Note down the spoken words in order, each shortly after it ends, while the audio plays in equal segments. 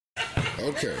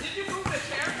Okay.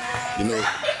 You know,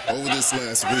 over this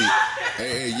last week,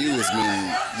 AAU has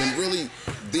been really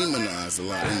demonized a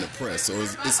lot in the press. So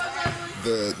it's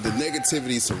the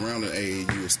negativity surrounding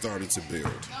AAU is starting to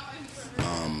build.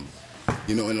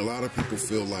 You know, and a lot of people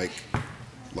feel like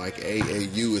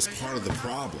AAU is part of the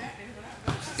problem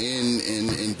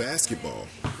in basketball.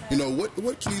 You know,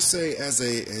 what can you say as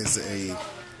a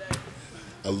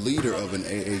leader of an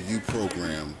AAU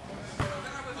program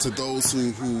to those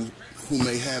who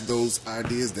may have those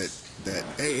ideas that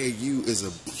AAU is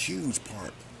a huge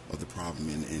part of the problem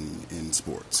in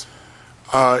sports?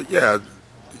 Yeah,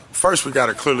 first we got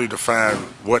to clearly define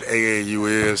what AAU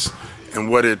is and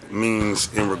what it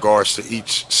means in regards to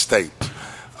each state.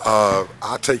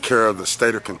 I take care of the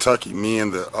state of Kentucky, me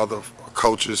and the other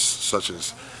coaches such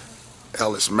as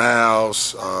Ellis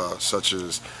Miles, such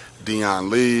as Dion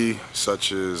Lee,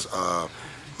 such as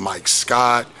Mike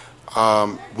Scott.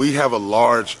 We have a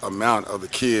large amount of the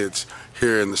kids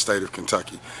here in the state of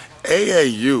Kentucky.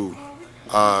 AAU,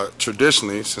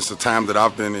 traditionally, since the time that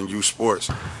I've been in youth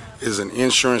sports, is an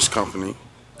insurance company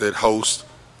that hosts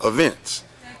events.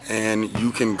 And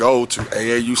you can go to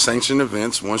AAU sanctioned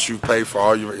events. Once you pay for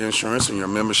all your insurance and your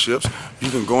memberships, you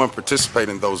can go and participate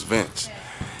in those events.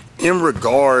 In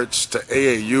regards to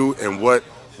AAU and what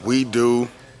we do,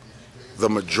 the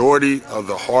majority of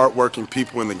the hardworking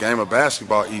people in the game of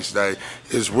basketball each day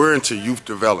is we're into youth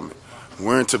development.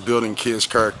 We're into building kids'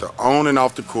 character on and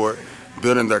off the court,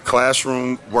 building their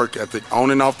classroom work ethic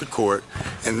on and off the court,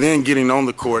 and then getting on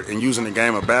the court and using the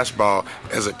game of basketball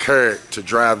as a carrot to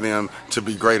drive them to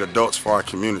be great adults for our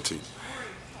community.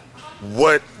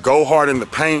 What Go Hard in the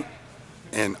Paint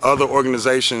and other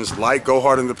organizations like Go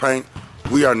Hard in the Paint,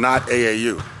 we are not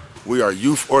AAU. We are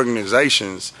youth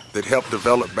organizations that help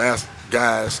develop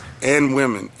guys and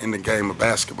women in the game of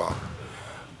basketball.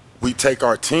 We take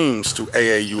our teams to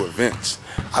AAU events.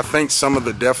 I think some of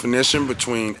the definition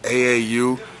between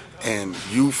AAU and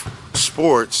youth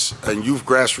sports and youth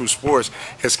grassroots sports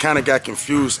has kind of got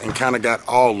confused and kind of got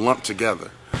all lumped together.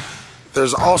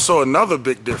 There's also another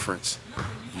big difference.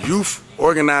 Youth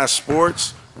organized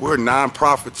sports, we're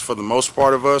nonprofits for the most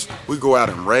part of us. We go out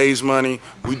and raise money.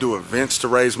 We do events to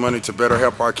raise money to better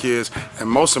help our kids. And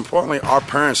most importantly, our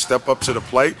parents step up to the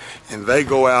plate and they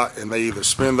go out and they either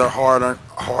spend their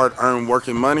hard-earned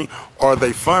working money or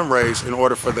they fundraise in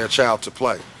order for their child to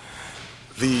play.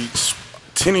 The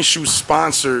tennis shoe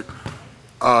sponsored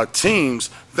teams,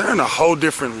 they're in a whole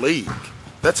different league.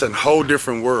 That's a whole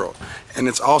different world. And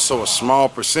it's also a small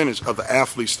percentage of the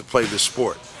athletes that play this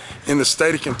sport. In the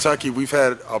state of Kentucky, we've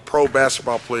had a pro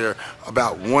basketball player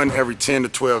about one every 10 to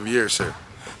 12 years here.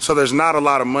 So there's not a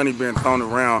lot of money being thrown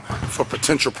around for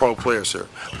potential pro players here.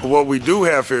 But what we do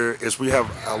have here is we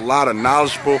have a lot of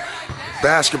knowledgeable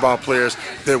basketball players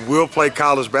that will play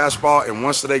college basketball, and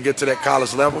once they get to that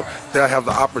college level, they'll have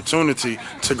the opportunity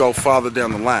to go farther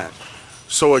down the line.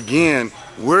 So again,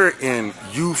 we're in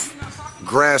youth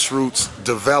grassroots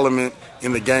development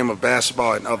in the game of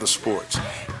basketball and other sports.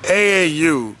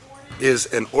 AAU is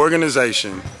an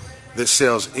organization that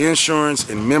sells insurance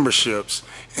and memberships,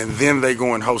 and then they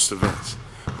go and host events.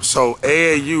 So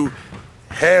AAU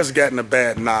has gotten a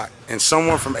bad knock, and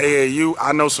someone from AAU,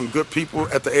 I know some good people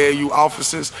at the AAU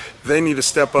offices, they need to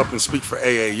step up and speak for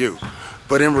AAU.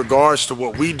 But in regards to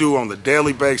what we do on the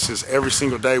daily basis, every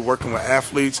single day working with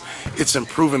athletes, it's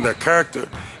improving their character,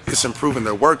 it's improving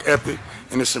their work ethic,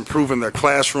 and it's improving their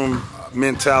classroom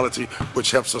mentality, which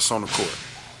helps us on the court.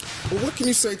 Well, what can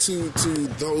you say to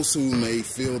those who may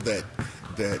feel that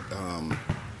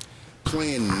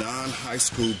playing non-high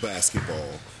school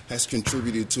basketball has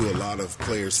contributed to a lot of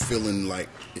players feeling like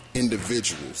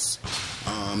individuals?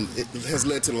 It has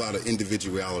led to a lot of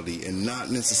individuality and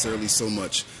not necessarily so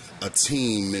much a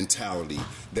team mentality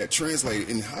that translated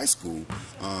in high school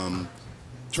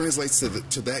translates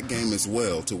to that game as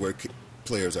well, to where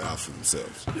players are out for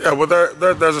themselves. Yeah, well,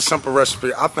 there's a simple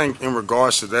recipe. I think in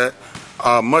regards to that,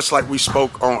 much like we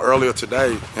spoke on earlier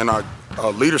today in our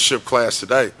leadership class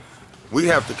today, we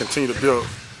have to continue to build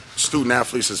student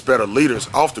athletes as better leaders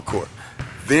off the court.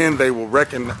 Then they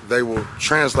will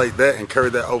translate that and carry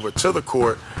that over to the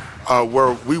court,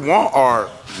 where we want our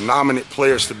dominant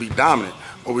players to be dominant,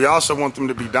 but we also want them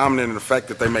to be dominant in the fact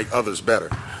that they make others better.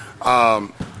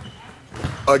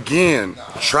 Again,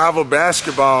 travel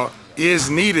basketball is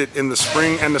needed in the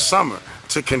spring and the summer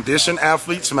to condition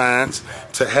athletes' minds,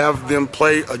 to have them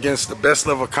play against the best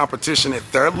level of competition at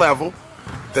their level.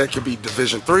 That could be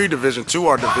Division III, Division II,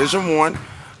 or Division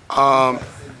I.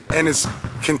 And it's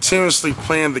continuously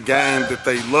playing the game that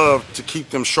they love to keep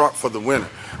them sharp for the winner.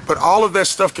 But all of that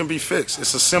stuff can be fixed.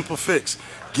 It's a simple fix.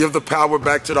 give the power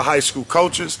back to the high school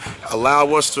coaches,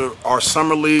 allow us to our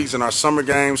summer leagues and our summer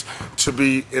games to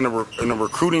be in a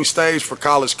recruiting stage for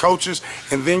college coaches,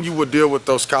 and then you would deal with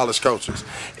those college coaches.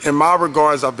 In my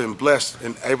regards, I've been blessed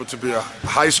and able to be a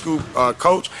high school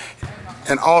coach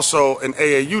and also an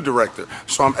AAU director.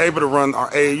 So I'm able to run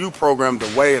our AAU program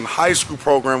the way a high school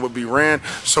program would be ran,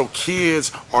 so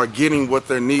kids are getting what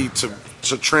they need to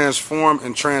transform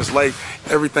and translate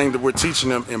everything that we're teaching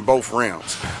them in both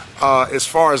realms. As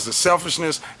far as the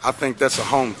selfishness, I think that's a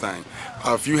home thing.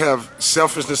 If you have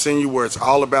selfishness in you where it's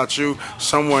all about you,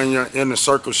 someone in your inner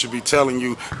circle should be telling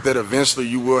you that eventually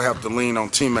you will have to lean on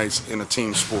teammates in a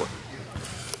team sport.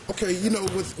 Okay, you know,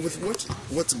 with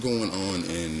what's going on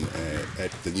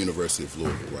at the University of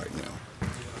Louisville right now,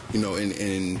 you know,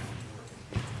 and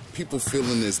people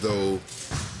feeling as though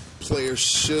players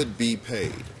should be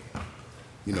paid,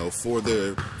 you know, for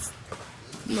their,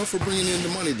 you know, for bringing in the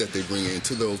money that they bring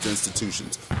into those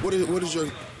institutions. What is your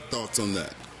thoughts on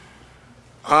that?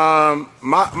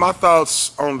 My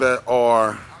thoughts on that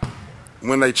are,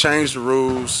 when they change the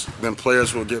rules, then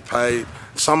players will get paid.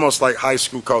 It's almost like high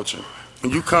school coaching.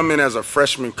 When you come in as a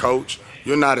freshman coach,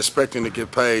 you're not expecting to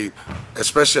get paid,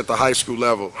 especially at the high school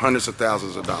level, hundreds of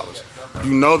thousands of dollars.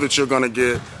 You know that you're going to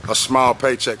get a small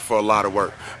paycheck for a lot of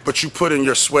work, but you put in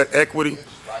your sweat equity,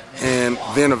 and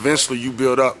then eventually you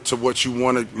build up to what you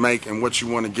want to make and what you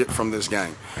want to get from this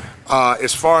game.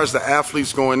 As far as the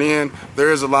athletes going in,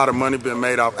 there is a lot of money being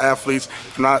made off athletes.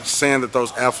 I'm not saying that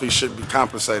those athletes should be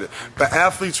compensated, but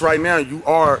athletes right now,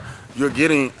 you're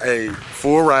getting a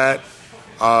full ride.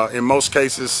 In most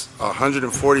cases,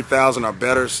 $140,000 or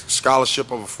better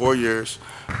scholarship over 4 years.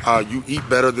 You eat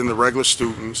better than the regular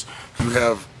students. You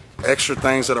have extra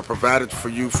things that are provided for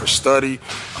you for study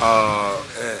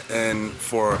and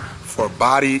for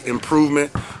body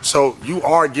improvement. So you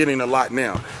are getting a lot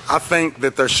now. I think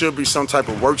that there should be some type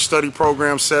of work-study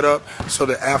program set up so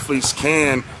that athletes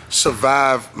can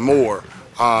survive more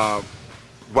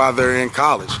while they're in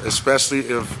college, especially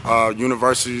if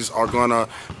universities are going to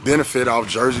benefit off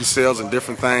jersey sales and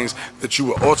different things that you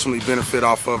will ultimately benefit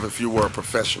off of if you were a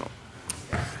professional.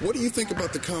 What do you think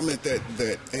about the comment that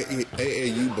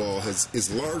AAU ball is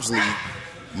largely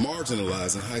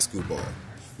marginalized in high school ball?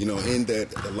 You know, in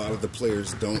that a lot of the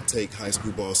players don't take high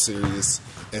school ball as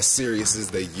serious as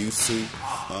they used to,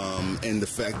 and the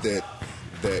fact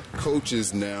that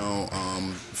coaches now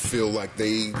feel like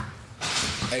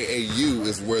AAU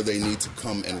is where they need to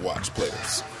come and watch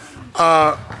players.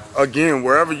 Again,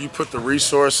 wherever you put the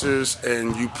resources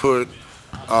and you put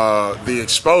the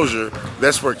exposure,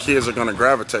 that's where kids are going to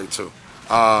gravitate to.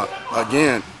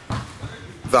 Again,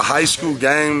 the high school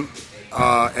game,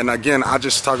 and again, I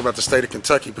just talk about the state of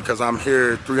Kentucky because I'm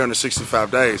here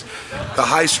 365 days. The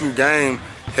high school game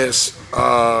has,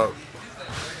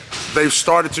 they've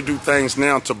started to do things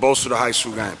now to bolster the high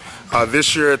school game.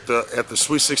 This year at the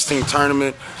Sweet 16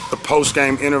 tournament, the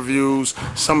post-game interviews,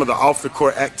 some of the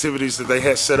off-the-court activities that they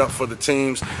had set up for the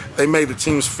teams, they made the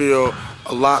teams feel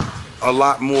a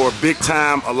lot more big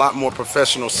time, a lot more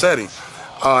professional setting.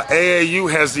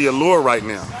 AAU has the allure right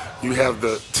now. You have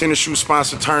the tennis shoe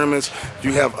sponsored tournaments.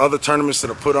 You have other tournaments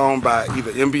that are put on by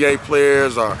either NBA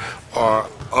players or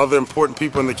other important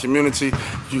people in the community.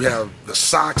 You have the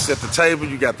socks at the table.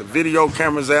 You got the video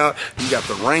cameras out. You got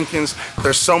the rankings.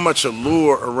 There's so much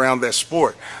allure around that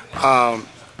sport.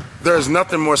 There's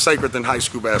nothing more sacred than high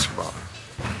school basketball.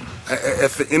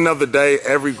 At the end of the day,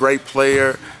 every great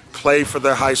player played for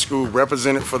their high school,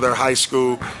 represented for their high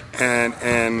school,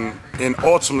 and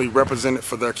ultimately represented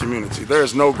for their community. There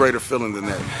is no greater feeling than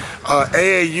that.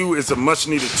 AAU is a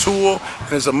much-needed tool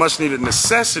and is a much-needed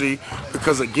necessity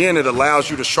because, again, it allows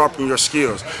you to sharpen your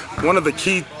skills. One of the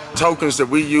key tokens that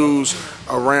we use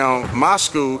around my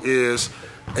school is,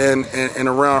 and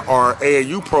around our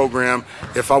AAU program,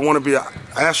 if I want to be an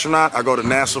astronaut, I go to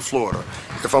NASA, Florida.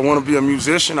 If I want to be a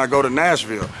musician, I go to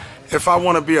Nashville. If I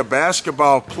want to be a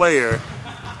basketball player,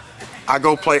 I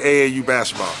go play AAU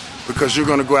basketball because you're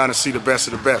going to go out and see the best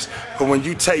of the best. But when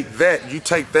you take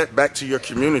that back to your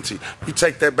community. You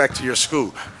take that back to your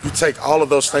school. You take all of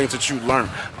those things that you learn,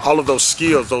 all of those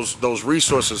skills, those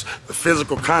resources, the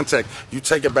physical contact, you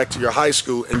take it back to your high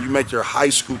school and you make your high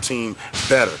school team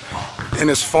better. And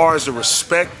as far as the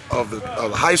respect of the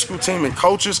high school team and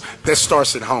coaches, that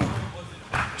starts at home.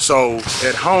 So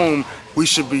at home, we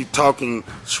should be talking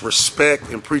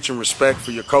respect and preaching respect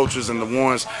for your coaches and the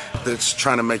ones that's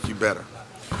trying to make you better.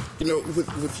 You know,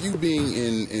 with you being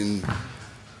in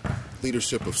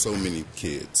leadership of so many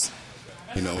kids,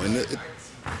 you know, and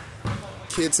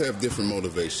kids have different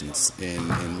motivations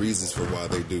and reasons for why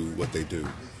they do what they do.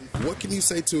 What can you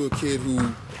say to a kid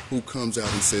who comes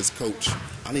out and says, "Coach,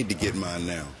 I need to get mine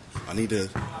now.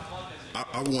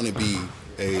 I want to be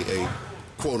a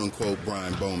quote-unquote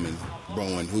Brian Bowen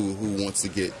who wants to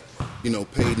get,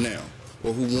 paid now,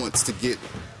 or who wants to get,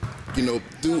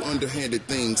 do underhanded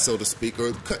things, so to speak,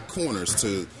 or cut corners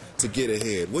to get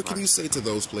ahead." What can you say to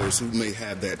those players who may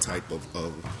have that type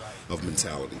of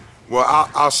mentality? Well,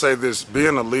 I'll say this: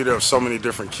 being a leader of so many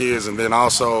different kids, and then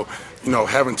also,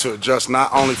 having to adjust not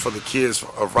only for the kids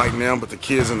of right now, but the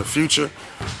kids in the future,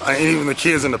 and even the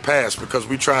kids in the past, because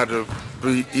we try to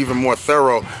be even more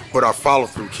thorough with our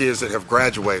follow-through. Kids that have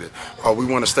graduated, we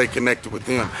want to stay connected with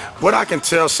them. What I can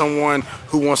tell someone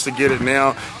who wants to get it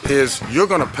now is, you're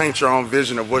going to paint your own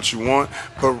vision of what you want,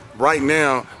 but right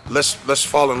now, let's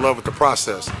fall in love with the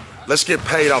process. Let's get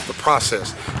paid off the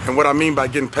process. And what I mean by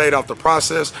getting paid off the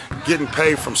process, getting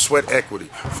paid from sweat equity,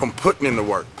 from putting in the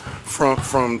work,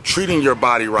 from treating your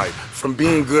body right, from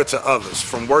being good to others,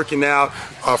 from working out,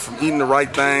 from eating the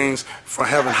right things, from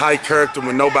having high character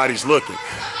when nobody's looking.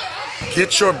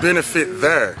 Get your benefit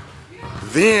there.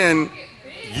 Then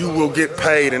you will get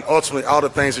paid, and ultimately all the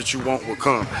things that you want will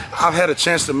come. I've had a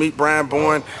chance to meet Brian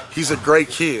Bowen. He's a great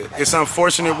kid. It's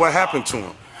unfortunate what happened to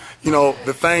him.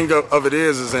 The thing of it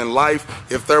is in life,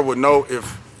 if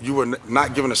you were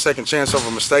not given a second chance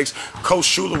over mistakes, Coach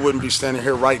Schuler wouldn't be standing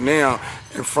here right now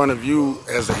in front of you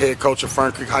as the head coach of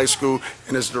Fern Creek High School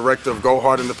and as director of Go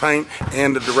Hard in the Paint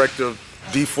and the director of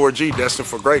D4G, Destined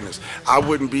for Greatness. I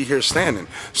wouldn't be here standing.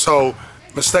 So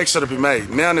mistakes are to be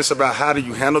made. Now it's about, how do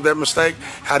you handle that mistake?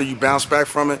 How do you bounce back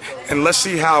from it? And let's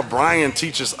see how Brian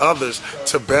teaches others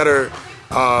to better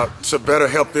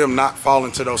help them not fall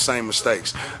into those same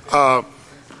mistakes.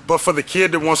 But for the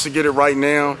kid that wants to get it right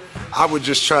now, I would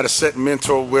just try to set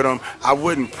mentor with them. I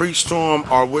wouldn't preach to him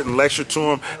or wouldn't lecture to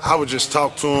him. I would just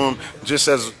talk to him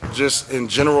just in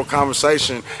general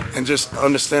conversation, and just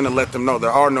understand and let them know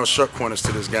there are no short corners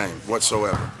to this game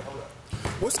whatsoever.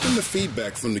 What's been the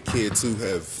feedback from the kids who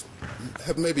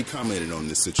have maybe commented on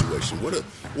this situation?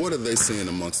 What are they saying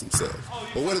amongst themselves?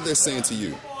 Or what are they saying to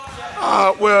you?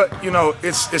 Well,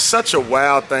 it's such a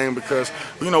wild thing, because,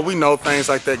 we know things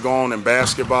like that go on in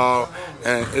basketball,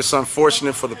 and it's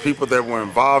unfortunate for the people that were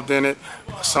involved in it.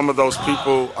 Some of those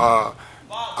people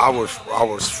I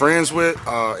was friends with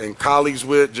and colleagues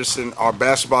with, just in our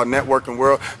basketball networking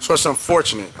world. So it's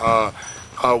unfortunate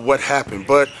what happened,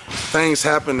 but things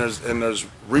happen, and there's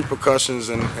repercussions,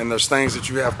 and there's things that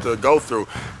you have to go through.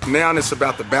 Now it's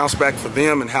about the bounce back for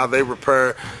them and how they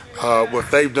repair what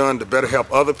they've done to better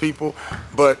help other people.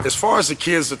 But as far as the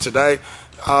kids of today,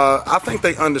 I think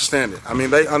they understand it. I mean,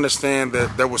 they understand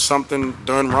that there was something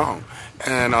done wrong,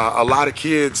 and a lot of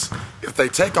kids, if they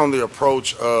take on the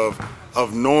approach of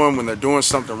knowing when they're doing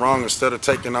something wrong, instead of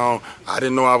taking on, I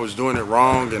didn't know I was doing it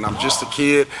wrong and I'm just a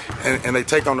kid, and they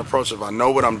take on the approach of, I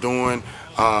know what I'm doing,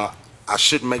 I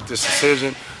shouldn't make this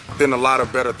decision, then a lot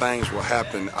of better things will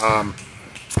happen.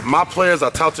 My players, I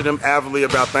talk to them avidly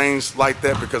about things like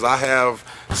that, because I have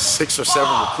 6 or 7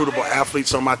 recruitable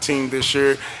athletes on my team this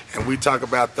year, and we talk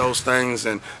about those things,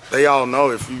 and they all know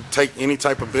if you take any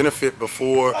type of benefit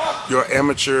before your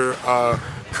amateur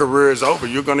career is over,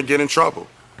 you're going to get in trouble.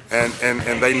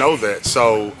 And they know that.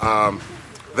 So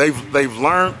they've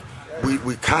learned.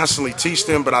 We constantly teach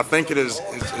them, but I think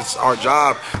it's our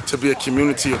job to be a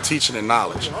community of teaching and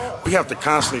knowledge. We have to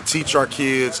constantly teach our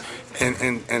kids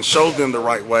and show them the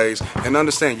right ways, and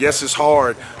understand, yes, it's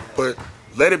hard, but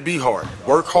let it be hard.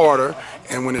 Work harder,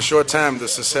 and when it's your time, the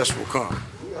success will come.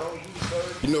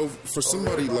 For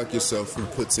somebody like yourself who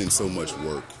puts in so much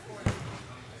work,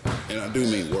 and I do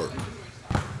mean work,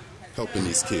 helping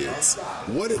these kids,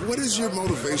 what is your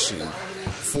motivation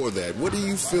for that? What do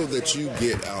you feel that you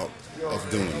get out of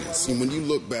doing this? And when you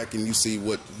look back and you see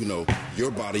what,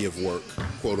 your body of work,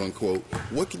 quote unquote,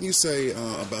 what can you say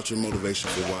about your motivation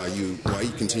for why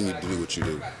you continue to do what you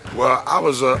do? Well, I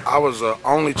was a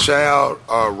only child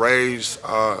raised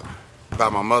by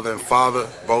my mother and father,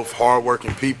 both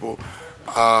hardworking people.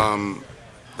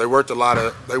 They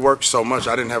worked so much,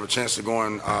 I didn't have a chance to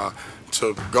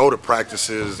go to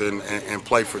practices and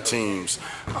play for teams.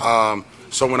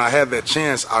 So when I had that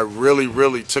chance, I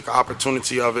really took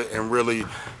opportunity of it and really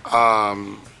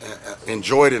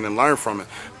enjoyed it and learned from it.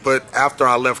 But after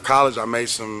I left college, I made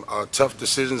some tough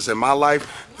decisions in my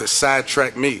life that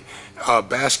sidetracked me.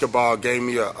 Basketball gave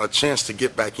me a chance to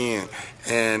get back in,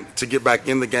 and to get back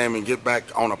in the game and get back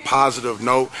on a positive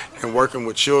note and working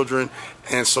with children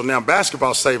And so now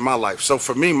basketball saved my life. So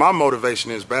for me, my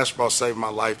motivation is basketball saved my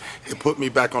life. It put me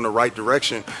back on the right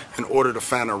direction in order to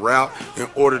find a route, in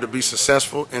order to be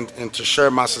successful, and to share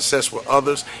my success with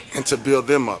others and to build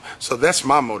them up. So that's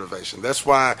my motivation. That's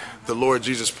why the Lord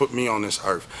Jesus put me on this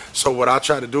earth. So what I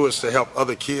try to do is to help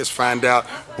other kids find out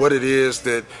what it is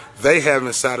that they have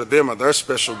inside of them or their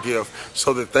special gift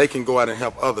so that they can go out and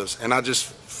help others. And I just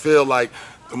feel like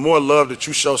the more love that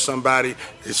you show somebody,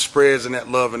 it spreads, and that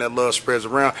love spreads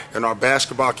around. And our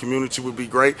basketball community would be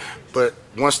great. But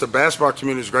once the basketball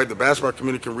community is great, the basketball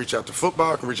community can reach out to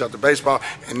football, can reach out to baseball,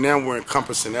 and now we're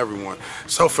encompassing everyone.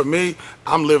 So for me,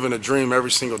 I'm living a dream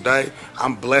every single day.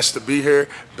 I'm blessed to be here.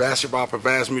 Basketball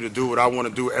provides me to do what I want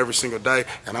to do every single day,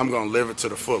 and I'm going to live it to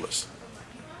the fullest.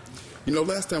 You know,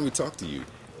 last time we talked to you,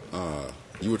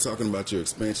 you were talking about your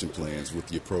expansion plans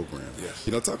with your program. Yes.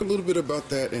 You know, talk a little bit about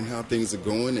that and how things are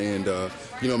going, and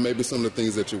you know, maybe some of the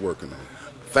things that you're working on.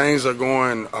 Things are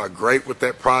going great with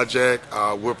that project.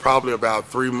 We're probably about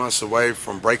 3 months away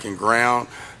from breaking ground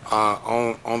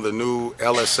on the new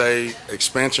LSA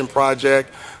expansion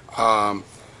project.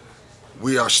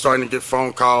 We are starting to get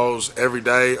phone calls every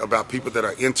day about people that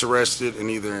are interested in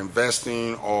either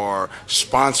investing or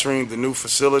sponsoring the new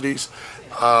facilities.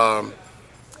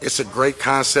 It's a great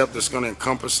concept that's going to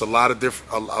encompass a lot of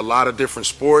different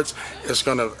sports. It's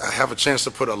going to have a chance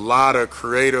to put a lot of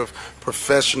creative,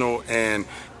 professional, and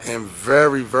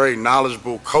very, very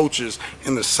knowledgeable coaches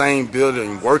in the same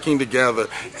building, working together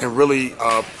and really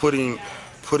putting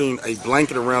a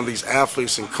blanket around these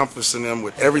athletes, encompassing them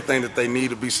with everything that they need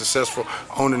to be successful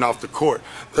on and off the court.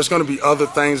 There's going to be other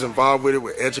things involved with it,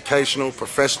 with educational,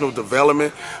 professional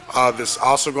development. That's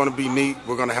also going to be neat.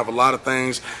 We're going to have a lot of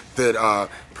things that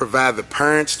provide the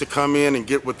parents to come in and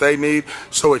get what they need.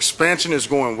 So expansion is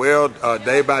going well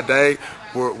day by day.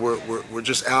 We're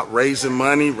just out raising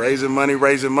money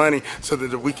so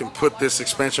that we can put this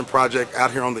expansion project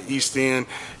out here on the East End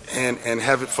and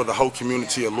have it for the whole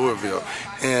community of Louisville.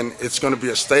 And it's going to be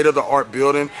a state-of-the-art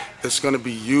building that's going to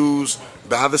be used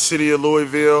by the city of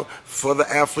Louisville, for the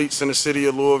athletes in the city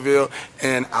of Louisville,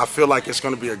 and I feel like it's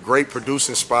going to be a great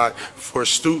producing spot for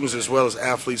students as well as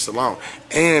athletes alone.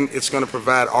 And it's going to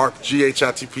provide our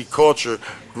GHITP culture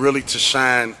really to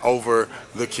shine over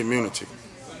the community.